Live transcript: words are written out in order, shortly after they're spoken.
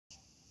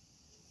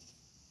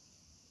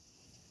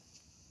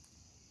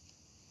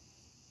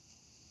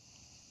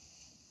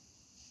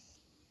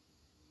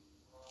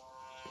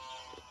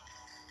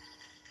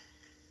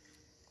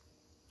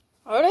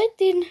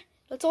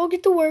let's all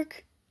get to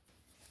work.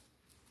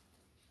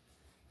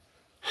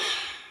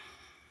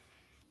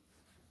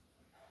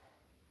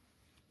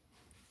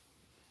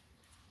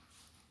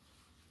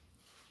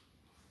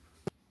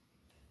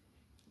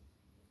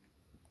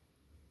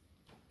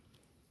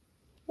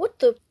 What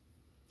the?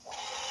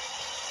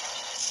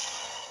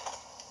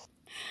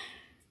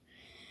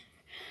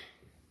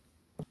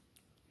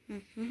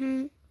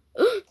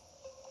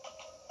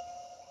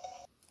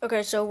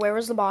 Okay, so where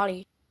was the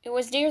body? It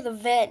was near the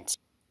vent.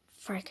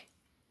 Frick.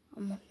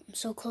 I'm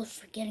so close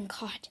for getting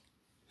caught.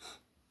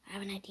 I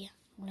have an idea.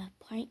 I'm gonna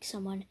prank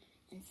someone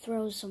and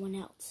throw someone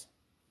else.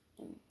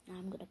 And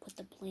I'm gonna put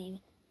the blame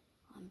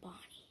on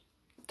Bonnie.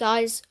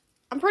 Guys,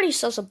 I'm pretty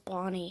sus of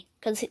Bonnie,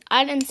 because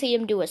I didn't see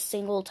him do a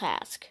single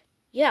task.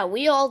 Yeah,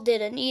 we all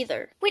didn't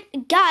either.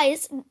 Wait,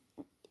 guys,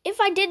 if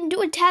I didn't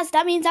do a task,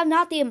 that means I'm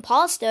not the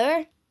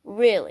imposter.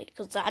 Really,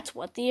 because that's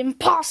what the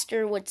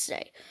imposter would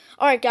say.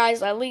 Alright,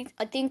 guys, I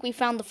think we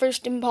found the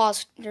first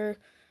imposter.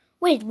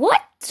 Wait,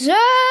 what?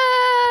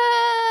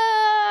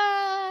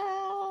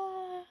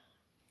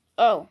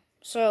 Oh,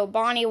 so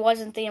Bonnie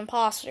wasn't the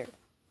imposter.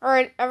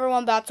 Alright,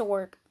 everyone back to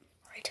work.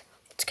 Alright,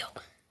 let's go.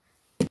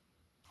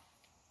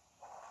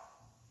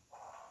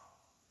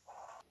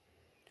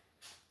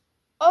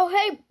 Oh,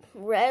 hey,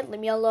 Red, leave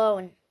me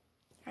alone.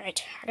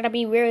 Alright, I gotta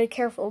be really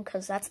careful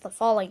because that's the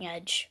falling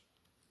edge.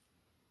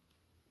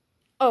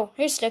 Oh,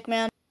 hey,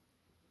 Stickman.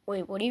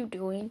 Wait, what are you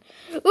doing?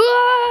 I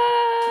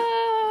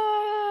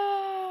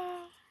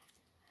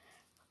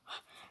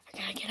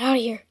gotta get out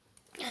of here.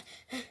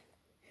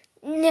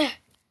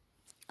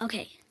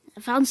 Okay,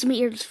 I found some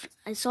ears.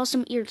 I saw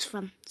some ears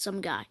from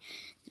some guy.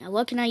 Now,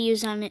 what can I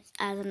use on it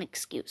as an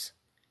excuse?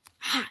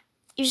 Ha!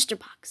 Easter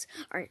box.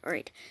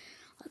 Alright.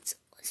 Let's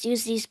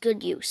use these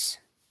good use.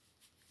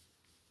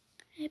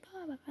 Hey,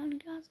 Bob, I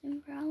found a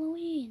costume for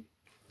Halloween.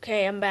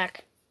 Okay, I'm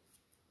back.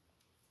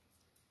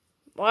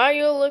 Why are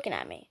you looking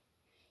at me?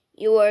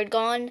 You were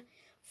gone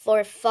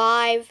for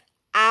 5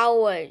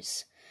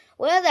 hours.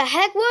 Where the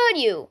heck were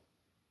you?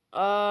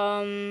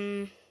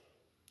 I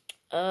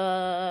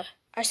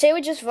say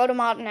we just vote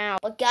him out now.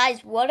 But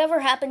guys,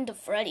 whatever happened to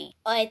Freddy?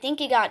 I think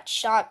he got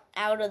shot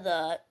out of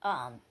the,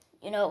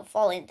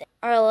 falling thing.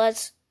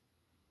 Alright,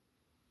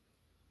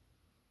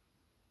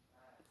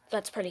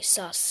 That's pretty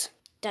sus.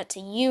 That's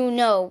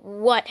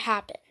what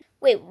happened.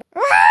 Wait.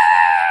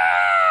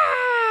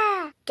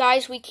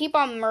 Guys, we keep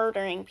on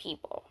murdering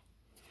people.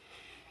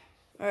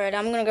 Alright,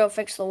 I'm gonna go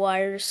fix the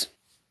wires.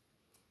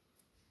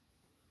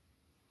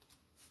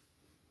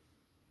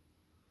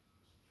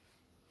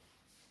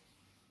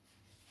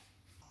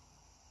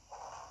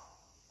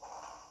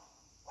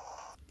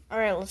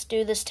 Alright, let's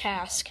do this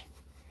task.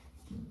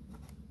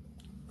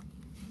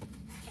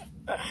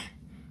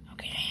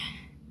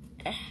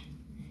 Okay.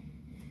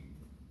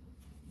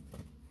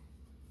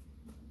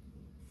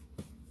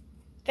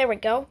 There we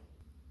go.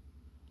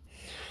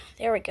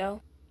 There we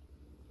go.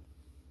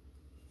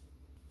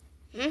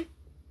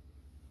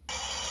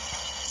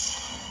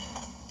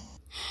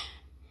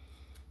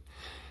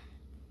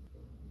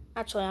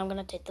 Actually, I'm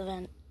gonna take the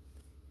vent.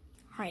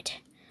 Alright.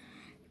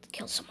 Let's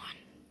kill someone.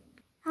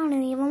 I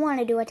don't even want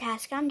to do a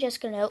task. I'm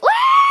just gonna...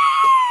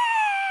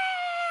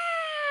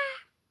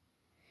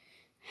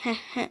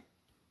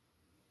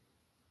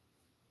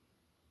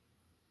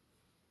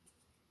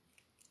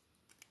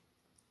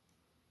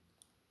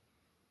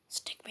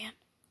 Stickman,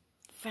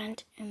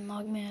 vent, and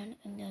Mugman,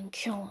 and then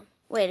kill him.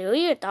 Wait, who are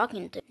you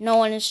talking to? No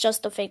one, it's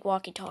just a fake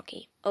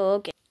walkie-talkie. Oh,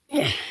 okay.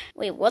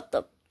 Wait, what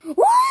the...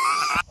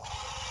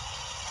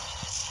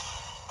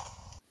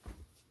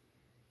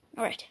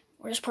 Alright,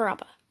 where's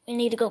Parappa? We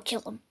need to go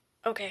kill him.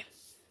 Okay.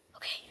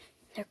 Okay,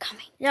 they're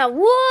coming. Yeah,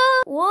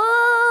 whoa!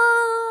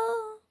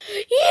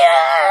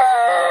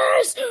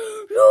 Yes!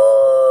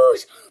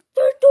 Yes!